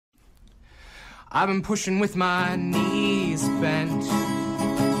I've been pushing with my knees bent,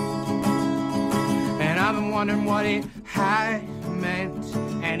 and I've been wondering what it had meant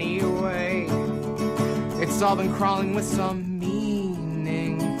anyway. It's all been crawling with some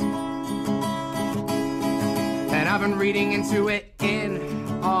meaning, and I've been reading into it in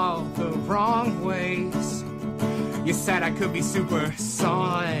all the wrong ways. You said I could be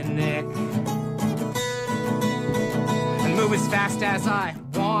supersonic and move as fast as I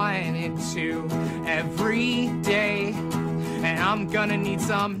wanted to every day, and I'm gonna need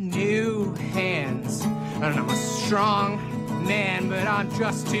some new hands. And I'm a strong man, but I'm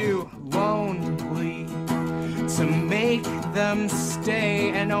just too lonely to make them stay.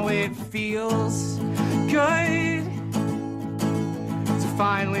 And oh, it feels good to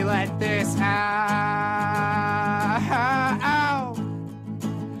finally let this out.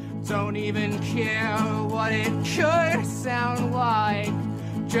 Don't even care what it could sound like,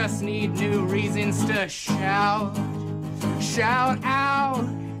 just need new reasons to shout out.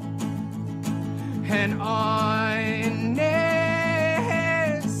 And honest,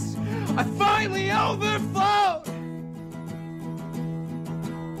 I finally overflowed.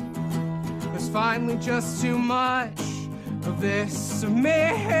 There's finally just too much of this of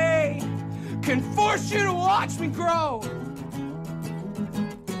me, can force you to watch me grow.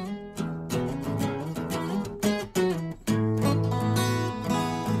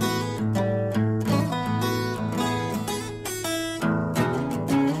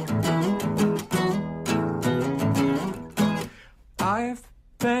 I've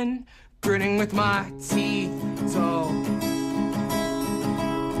been grinning with my teeth, so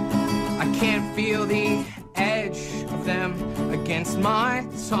I can't feel the edge of them against my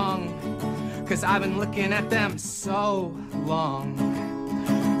tongue, 'cause I've been looking at them so long.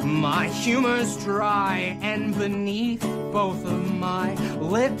 My humor's dry, and beneath both of my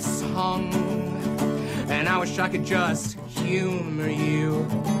lips hung, and I wish I could just humor you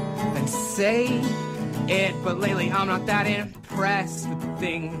and say it, but lately I'm not that impressed with the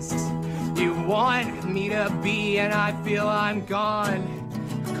things you want me to be, and I feel I'm gone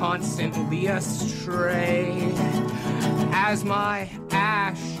constantly astray as my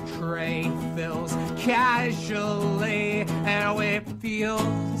ashtray fills casually. And oh, it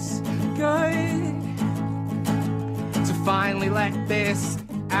feels good to finally let this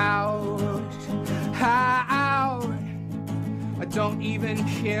out. I don't even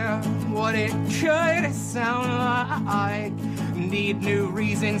care what it could sound like, need new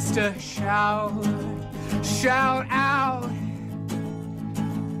reasons to shout out.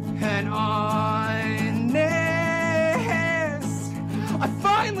 And honest, I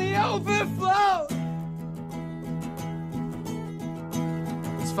finally overflowed.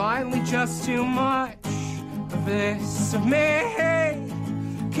 It's finally just too much of this of me,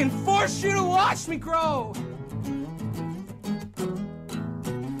 can force you to watch me grow.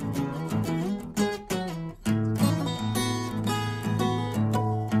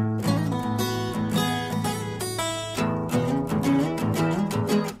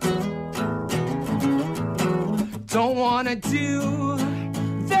 Don't wanna do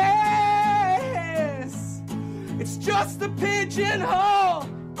this, it's just the pigeonhole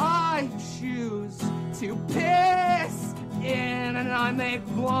I choose to piss in, and I make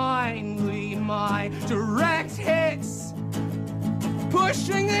blindly my direct hits,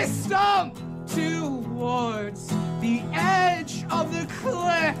 pushing this stump towards the edge of the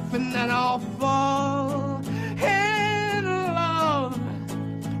cliff, and then I'll fall in love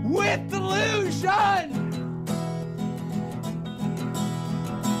with delusion.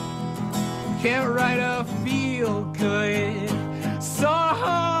 Can't write a feel-good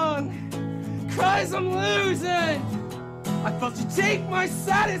song, 'cause I'm losing. I thought you'd take my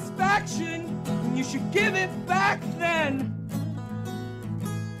satisfaction, and you should give it back then.